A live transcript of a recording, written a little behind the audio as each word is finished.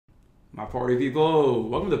My party people,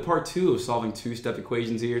 welcome to part 2 of solving two-step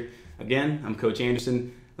equations here. Again, I'm Coach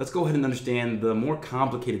Anderson. Let's go ahead and understand the more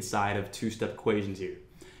complicated side of two-step equations here.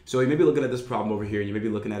 So you may be looking at this problem over here and you may be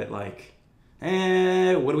looking at it like,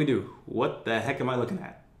 what do we do? What the heck am I looking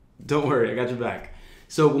at? Don't worry, I got your back.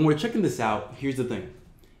 So when we're checking this out, here's the thing.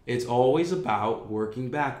 It's always about working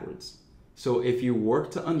backwards. So if you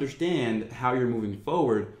work to understand how you're moving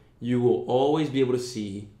forward, you will always be able to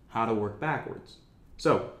see how to work backwards.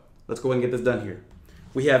 So let's go ahead and get this done here.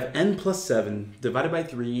 We have n plus 7 divided by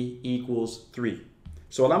 3 equals 3.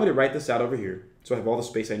 So allow me to write this out over here so I have all the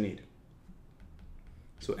space I need.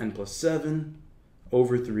 So n plus 7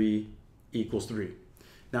 over 3 equals 3.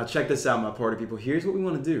 Now check this out, my party people. Here's what we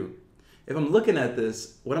want to do. If I'm looking at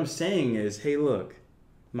this, what I'm saying is, hey look,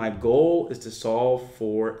 my goal is to solve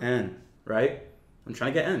for n, right? I'm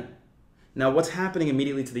trying to get n. Now what's happening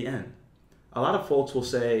immediately to the n? A lot of folks will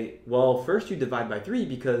say, well, first you divide by 3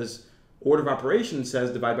 because order of operations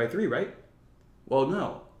says divide by 3, right? Well,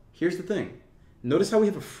 no. Here's the thing. Notice how we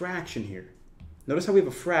have a fraction here. Notice how we have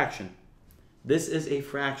a fraction. This is a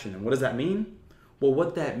fraction. And what does that mean? Well,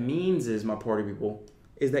 what that means is, my party people,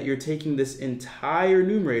 is that you're taking this entire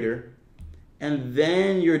numerator and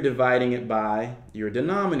then you're dividing it by your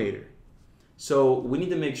denominator. So we need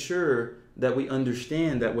to make sure that we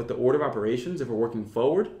understand that with the order of operations, if we're working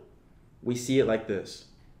forward, we see it like this.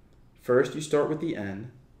 First, you start with the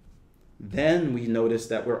n. Then we notice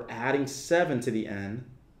that we're adding 7 to the n.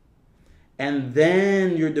 And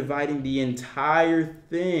then you're dividing the entire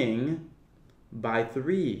thing by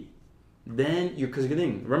 3. Then you're, because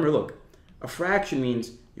remember, look, a fraction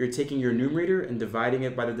means you're taking your numerator and dividing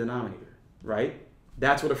it by the denominator, right?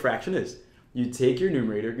 That's what a fraction is. You take your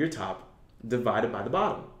numerator, your top, divide it by the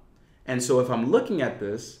bottom. And so if I'm looking at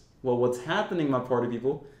this, well, what's happening, my party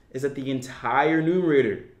people, is that the entire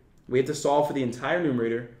numerator, we have to solve for the entire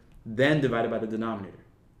numerator, then divide it by the denominator.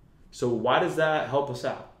 So why does that help us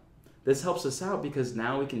out? This helps us out because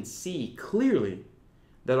now we can see clearly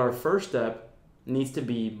that our first step needs to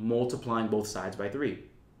be multiplying both sides by 3.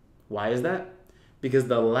 Why is that? Because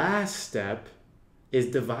the last step is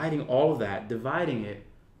dividing all of that, dividing it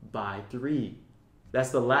by 3.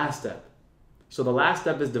 That's the last step. So the last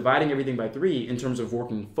step is dividing everything by 3 in terms of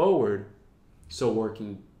working forward. So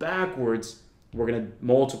working backwards, we're going to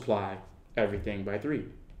multiply everything by 3.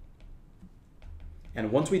 And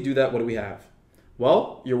once we do that, what do we have?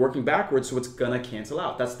 Well, you're working backwards, so it's going to cancel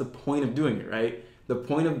out. That's the point of doing it, right? The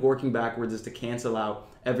point of working backwards is to cancel out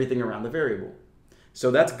everything around the variable.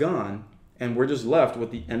 So that's gone, and we're just left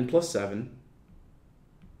with the n plus 7.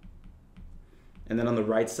 And then on the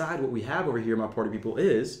right side, what we have over here, my party people,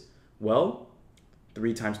 is, well,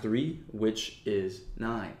 3 times 3, which is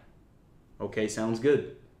 9. Okay, sounds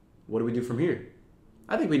good. What do we do from here?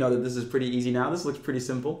 I think we know that this is pretty easy now. This looks pretty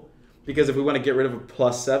simple. Because if we want to get rid of a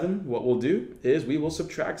plus 7, what we'll do is we will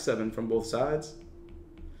subtract 7 from both sides.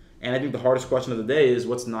 And I think the hardest question of the day is,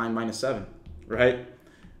 what's 9 minus 7, right?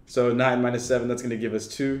 So 9 minus 7, that's going to give us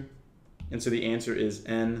 2. And so the answer is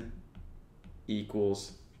n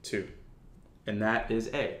equals 2. And that is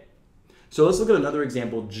A. So let's look at another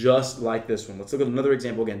example just like this one. Let's look at another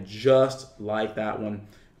example again, just like that one.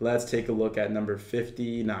 Let's take a look at number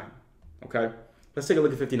 59, okay? Let's take a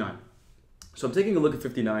look at 59. So I'm taking a look at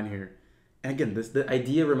 59 here. And again, the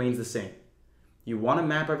idea remains the same. You want to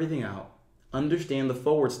map everything out, understand the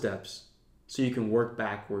forward steps, so you can work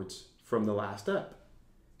backwards from the last step.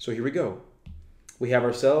 So here we go. We have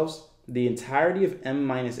ourselves the entirety of m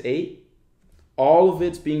minus 8, all of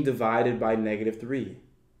it's being divided by negative 3.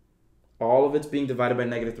 All of it's being divided by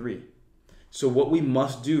negative 3. So what we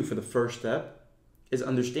must do for the first step is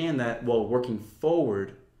understand that while working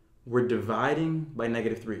forward, we're dividing by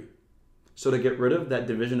negative 3. So to get rid of that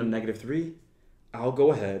division of negative 3, I'll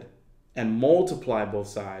go ahead and multiply both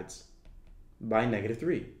sides by negative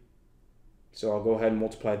 3. So I'll go ahead and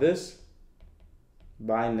multiply this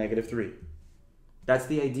by negative 3. That's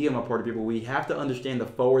the idea, my party people. We have to understand the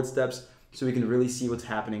forward steps so we can really see what's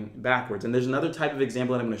happening backwards. And there's another type of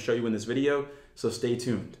example that I'm going to show you in this video, so stay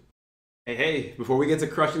tuned. Hey, before we get to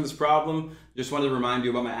crushing this problem, just wanted to remind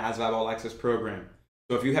you about my ASVAB All-Access Program.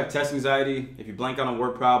 So if you have test anxiety, if you blank out on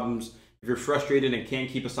word problems, if you're frustrated and can't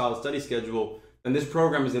keep a solid study schedule, then this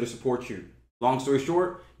program is there to support you. Long story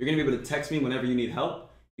short, you're going to be able to text me whenever you need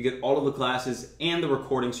help. You get all of the classes and the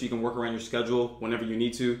recording so you can work around your schedule whenever you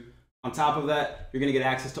need to. On top of that, you're going to get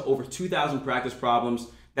access to over 2,000 practice problems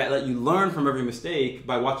that let you learn from every mistake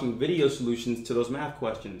by watching video solutions to those math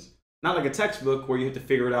questions. Not like a textbook where you have to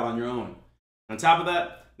figure it out on your own. On top of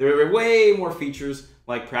that, there are way more features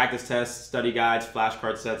like practice tests, study guides,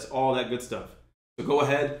 flashcard sets, all that good stuff. So go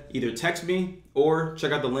ahead, either text me or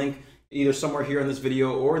check out the link either somewhere here in this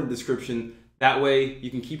video or in the description. That way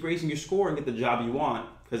you can keep raising your score and get the job you want,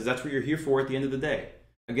 because that's what you're here for at the end of the day.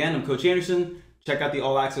 Again, I'm Coach Anderson. Check out the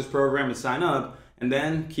All Access program and sign up, and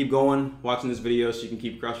then keep going watching this video so you can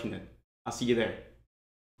keep crushing it. I'll see you there.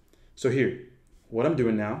 So here, what I'm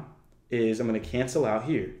doing now is I'm going to cancel out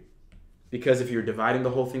here, because if you're dividing the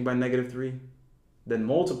whole thing by -3, then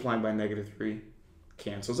multiplying by -3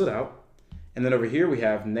 cancels it out. And then over here we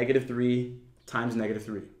have -3 times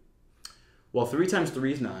 -3. Well, 3 times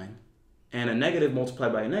 3 is 9, and a negative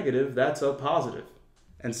multiplied by a negative, that's a positive.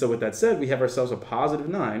 And so with that said, we have ourselves a positive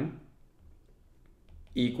 9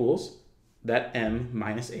 equals that m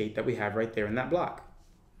minus 8 that we have right there in that block.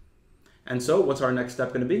 And so what's our next step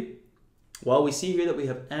going to be? Well, we see here that we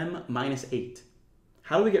have m minus 8.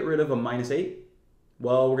 How do we get rid of a minus 8?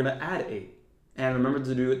 Well, we're going to add 8. And remember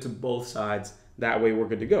to do it to both sides. That way we're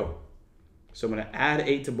good to go. So I'm going to add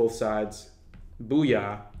 8 to both sides.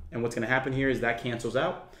 Booyah. And what's going to happen here is that cancels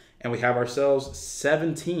out. And we have ourselves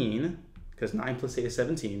 17, because 9 plus 8 is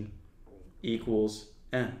 17, equals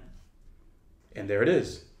m. And there it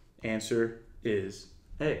is. Answer is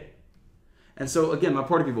A. And so again, my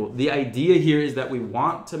party people, the idea here is that we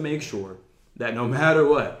want to make sure that no matter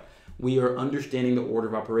what, we are understanding the order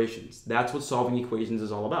of operations. That's what solving equations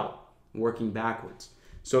is all about, working backwards.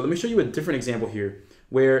 So let me show you a different example here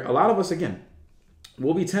where a lot of us, again,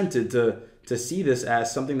 will be tempted to see this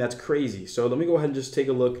as something that's crazy. So let me go ahead and just take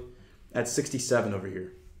a look at 67 over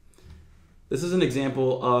here. This is an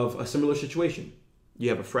example of a similar situation. You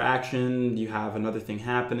have a fraction, you have another thing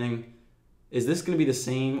happening. Is this going to be the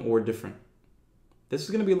same or different? This is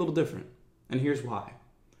going to be a little different, and here's why.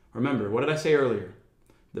 Remember, what did I say earlier?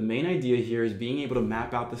 The main idea here is being able to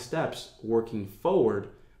map out the steps working forward.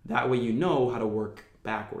 That way you know how to work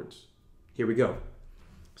backwards. Here we go.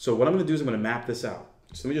 So what I'm going to do is I'm going to map this out.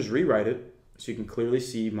 So let me just rewrite it so you can clearly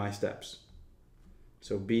see my steps.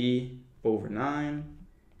 So b over 9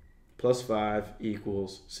 plus 5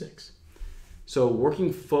 equals 6. So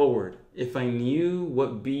working forward, if I knew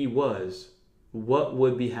what b was, what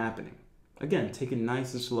would be happening? Again, take it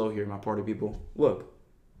nice and slow here, my party people. Look,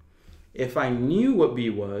 if I knew what b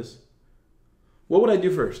was, what would I do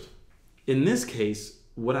first? In this case,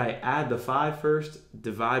 would I add the 5 first,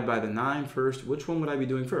 divide by the 9 first? Which one would I be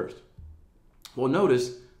doing first? Well,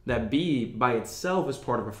 notice that b by itself is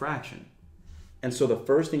part of a fraction. And so the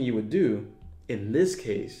first thing you would do in this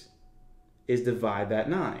case is divide that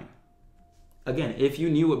 9. Again, if you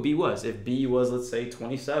knew what b was, if b was, let's say,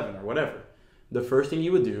 27 or whatever, the first thing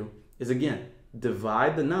you would do is, again,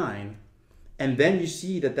 divide the 9, and then you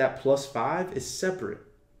see that that plus 5 is separate.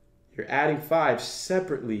 You're adding 5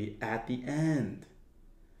 separately at the end.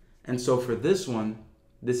 And so for this one,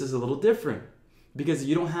 this is a little different, because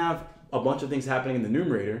you don't have a bunch of things happening in the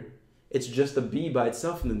numerator. It's just the b by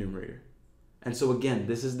itself in the numerator. And so again,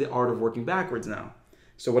 this is the art of working backwards now.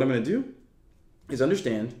 So what I'm going to do is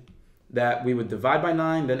understand that we would divide by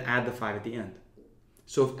 9, then add the 5 at the end.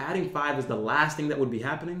 So if adding 5 is the last thing that would be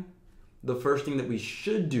happening, the first thing that we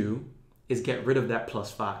should do is get rid of that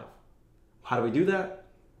plus 5. How do we do that?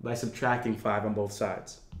 By subtracting 5 on both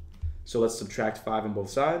sides. So let's subtract 5 on both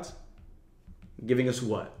sides, giving us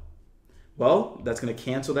what? Well, that's going to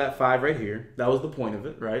cancel that 5 right here. That was the point of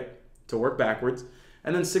it, right? To work backwards.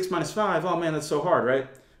 And then 6 minus 5, oh man, that's so hard, right?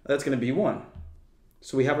 That's going to be 1.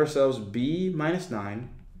 So we have ourselves b minus 9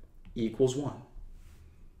 equals 1.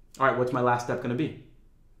 All right, what's my last step going to be?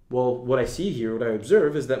 Well, what I see here, what I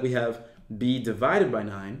observe, is that we have b divided by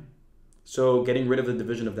 9. So getting rid of the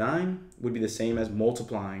division of 9 would be the same as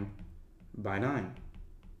multiplying by 9.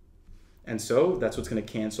 And so that's what's going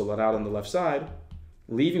to cancel that out on the left side,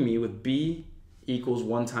 leaving me with b equals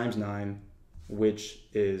 1 times 9, which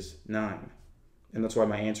is 9. And that's why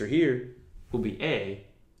my answer here will be A,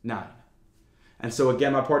 9. And so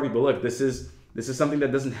again, my party people, look, this is something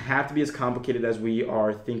that doesn't have to be as complicated as we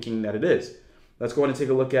are thinking that it is. Let's go ahead and take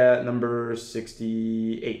a look at number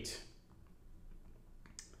 68.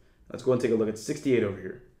 Let's go ahead and take a look at 68 over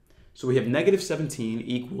here. So we have negative 17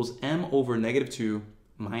 equals m over negative 2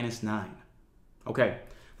 minus 9. Okay,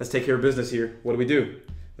 let's take care of business here. What do we do?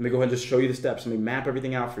 Let me go ahead and just show you the steps. Let me map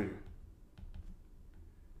everything out for you.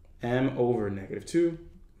 M over negative 2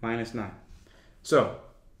 minus 9. So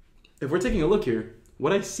if we're taking a look here,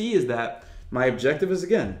 what I see is that my objective is,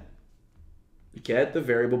 again, get the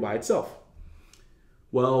variable by itself.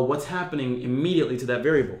 Well, what's happening immediately to that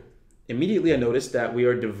variable? Immediately I notice that we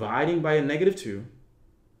are dividing by a negative 2.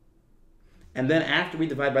 And then after we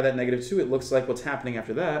divide by that negative 2, it looks like what's happening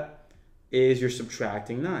after that is you're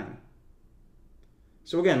subtracting 9.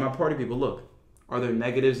 So again, my party people, look, are there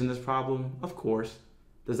negatives in this problem? Of course.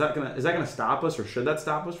 Is that gonna stop us, or should that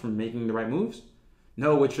stop us from making the right moves?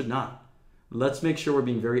 No, it should not. Let's make sure we're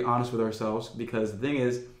being very honest with ourselves, because the thing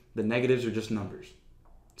is, the negatives are just numbers.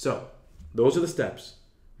 So those are the steps.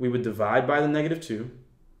 We would divide by the -2,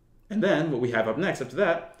 and then what we have up next after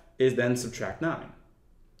that is then subtract 9.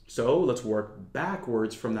 So let's work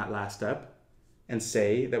backwards from that last step and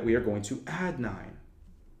say that we are going to add 9.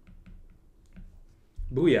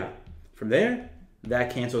 Booyah. From there,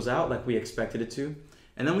 that cancels out like we expected it to.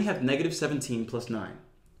 And then we have -17 plus 9.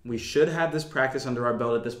 We should have this practice under our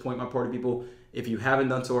belt at this point, my party people. If you haven't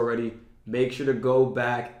done so already, make sure to go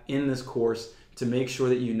back in this course to make sure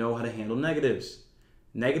that you know how to handle negatives.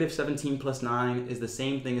 -17 plus 9 is the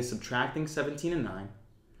same thing as subtracting 17 and 9,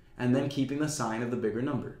 and then keeping the sign of the bigger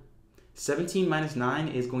number. 17 minus 9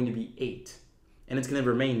 is going to be 8, and it's going to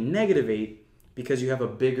remain -8 because you have a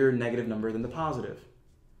bigger negative number than the positive.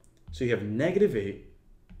 So you have -8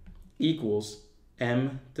 equals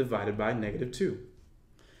m divided by -2.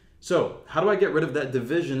 So how do I get rid of that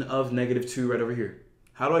division of -2 right over here?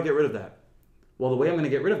 How do I get rid of that? Well, the way I'm going to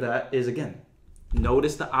get rid of that is, again,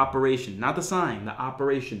 notice the operation, not the sign, the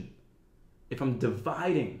operation. If I'm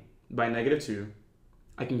dividing by -2,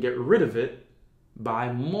 I can get rid of it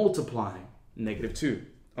by multiplying -2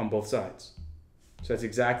 on both sides. So that's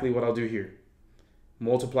exactly what I'll do here.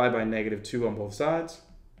 Multiply by -2 on both sides.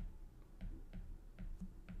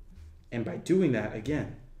 And by doing that,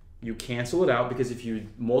 again, you cancel it out, because if you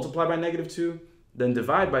multiply by -2, then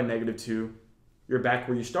divide by -2, you're back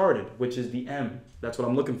where you started, which is the m. That's what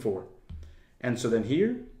I'm looking for. And so then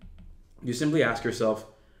here, you simply ask yourself,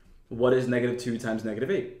 what is -2 times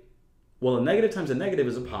 -8? Well, a negative times a negative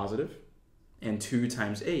is a positive, and 2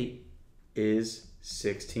 times 8 is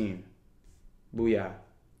 16. Booyah,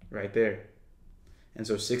 right there. And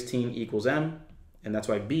so 16 equals m, and that's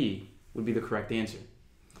why B would be the correct answer.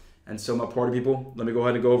 And so, my party people, let me go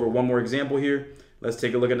ahead and go over one more example here. Let's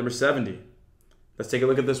take a look at number 70. Let's take a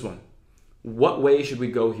look at this one. What way should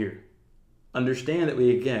we go here? Understand that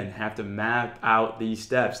we, again, have to map out these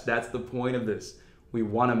steps. That's the point of this. We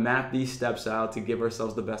want to map these steps out to give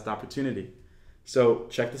ourselves the best opportunity. So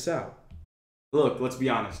check this out. Look, let's be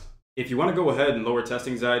honest. If you want to go ahead and lower test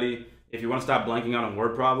anxiety, if you want to stop blanking out on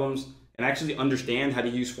word problems and actually understand how to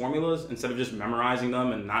use formulas instead of just memorizing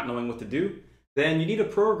them and not knowing what to do, then you need a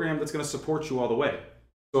program that's going to support you all the way.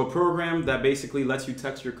 So a program that basically lets you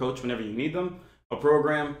text your coach whenever you need them, a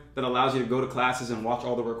program that allows you to go to classes and watch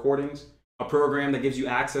all the recordings, a program that gives you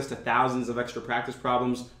access to thousands of extra practice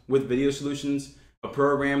problems with video solutions, a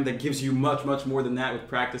program that gives you much, much more than that with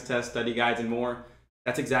practice tests, study guides, and more.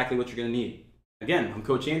 That's exactly what you're going to need. Again, I'm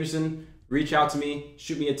Coach Anderson. Reach out to me,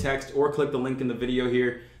 shoot me a text, or click the link in the video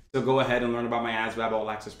here to go ahead and learn about my ASVAB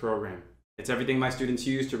All-Access Program. It's everything my students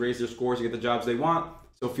use to raise their scores to get the jobs they want,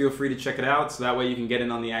 so feel free to check it out so that way you can get in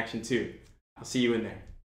on the action too. I'll see you in there.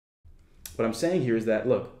 What I'm saying here is that,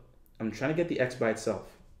 look, I'm trying to get the x by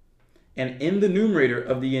itself. And in the numerator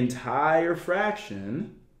of the entire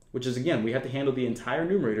fraction, which is, again, we have to handle the entire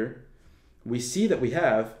numerator, we see that we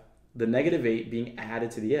have the -8 being added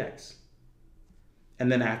to the x.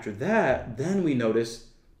 And then after that, then we notice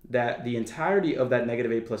that the entirety of that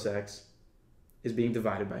 -8 plus x is being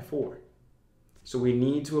divided by 4. So we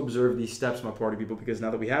need to observe these steps, my party people, because now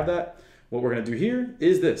that we have that, what we're going to do here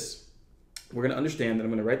is this. We're going to understand that I'm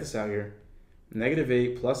going to write this out here.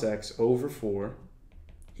 -8 plus x over 4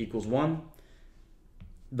 equals 1.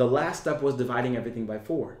 The last step was dividing everything by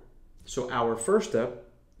 4. So our first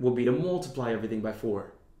step will be to multiply everything by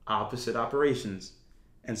 4. Opposite operations.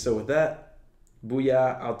 And so with that,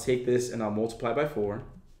 booyah, I'll take this and I'll multiply by 4.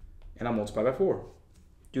 And I'll multiply by 4.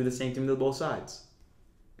 Do the same thing to both sides.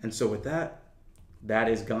 And so with that, that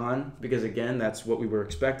is gone, because again, that's what we were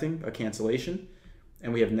expecting, a cancellation.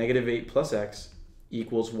 And we have -8 plus x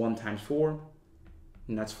equals 1 times 4,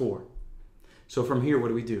 and that's 4. So from here, what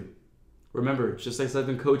do we do? Remember, just like I've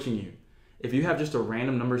been coaching you, if you have just a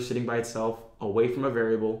random number sitting by itself away from a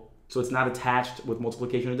variable, so it's not attached with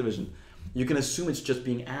multiplication or division, you can assume it's just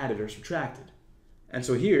being added or subtracted. And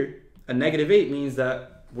so here, a -8 means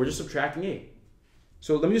that we're just subtracting 8.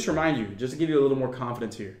 So let me just remind you, just to give you a little more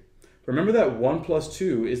confidence here. Remember that 1 plus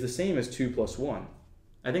 2 is the same as 2 plus 1.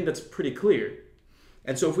 I think that's pretty clear.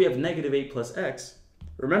 And so if we have -8 plus x,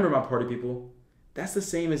 remember, my party people, that's the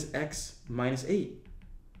same as x minus 8.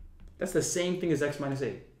 That's the same thing as x minus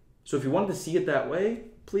 8. So if you wanted to see it that way,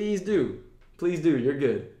 please do. Please do, you're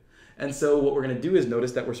good. And so what we're going to do is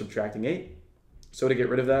notice that we're subtracting 8. So to get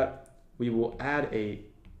rid of that, we will add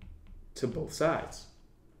 8 to both sides.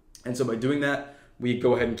 And so by doing that, we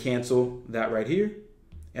go ahead and cancel that right here.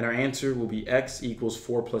 And our answer will be x equals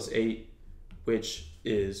 4 plus 8, which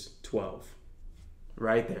is 12.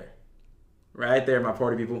 Right there. Right there, my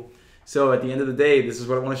party people. So at the end of the day, this is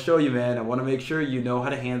what I want to show you, man. I want to make sure you know how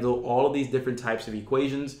to handle all of these different types of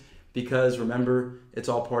equations because remember, it's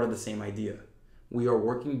all part of the same idea. We are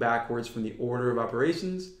working backwards from the order of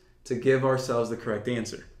operations to give ourselves the correct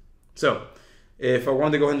answer. So if I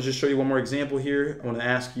wanted to go ahead and just show you one more example here, I want to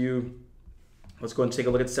ask you, let's go and take a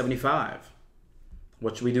look at 75.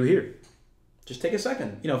 What should we do here? Just take a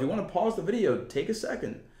second. You know, if you want to pause the video, take a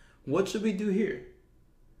second. What should we do here?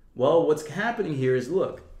 Well, what's happening here is,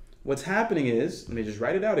 look, what's happening is, let me just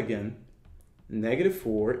write it out again,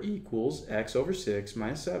 -4 equals x over 6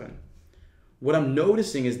 minus 7. What I'm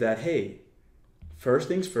noticing is that, hey, first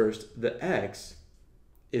things first, the x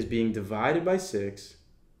is being divided by 6,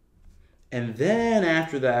 and then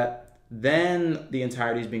after that, then the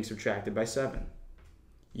entirety is being subtracted by 7.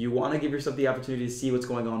 You want to give yourself the opportunity to see what's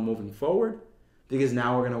going on moving forward, because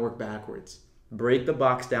now we're going to work backwards. Break the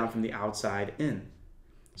box down from the outside in.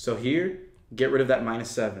 So here, get rid of that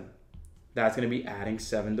 -7. That's going to be adding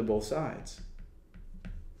 7 to both sides.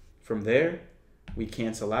 From there, we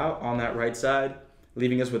cancel out on that right side,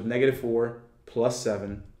 leaving us with -4 plus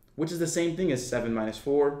 7, which is the same thing as 7 minus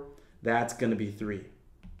 4. That's going to be 3.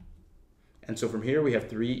 And so from here, we have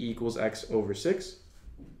 3 equals x over 6.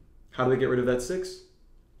 How do we get rid of that 6?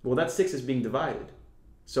 Well, that 6 is being divided.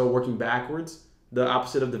 So working backwards, the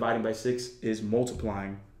opposite of dividing by 6 is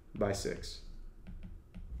multiplying by 6.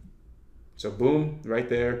 So boom, right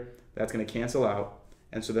there, that's going to cancel out.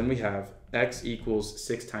 And so then we have x equals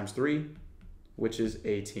 6 times 3, which is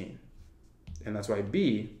 18. And that's why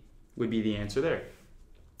B would be the answer there.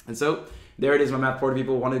 And so there it is, my math party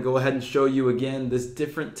people. I want to go ahead and show you again this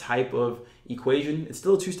different type of equation. It's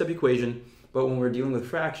still a two-step equation, but when we're dealing with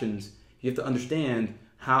fractions, you have to understand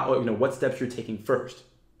how, what steps you're taking first.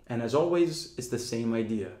 And as always, it's the same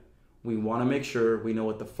idea. We want to make sure we know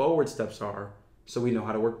what the forward steps are so we know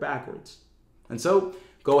how to work backwards. And so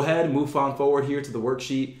go ahead and move on forward here to the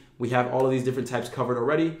worksheet. We have all of these different types covered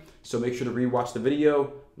already. So make sure to rewatch the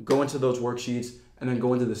video, go into those worksheets, and then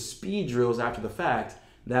go into the speed drills after the fact.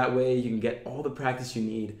 That way you can get all the practice you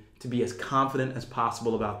need to be as confident as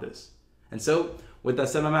possible about this. And so with that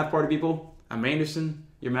said, my math party people, I'm Anderson,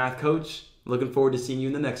 your math coach. Looking forward to seeing you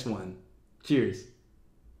in the next one. Cheers.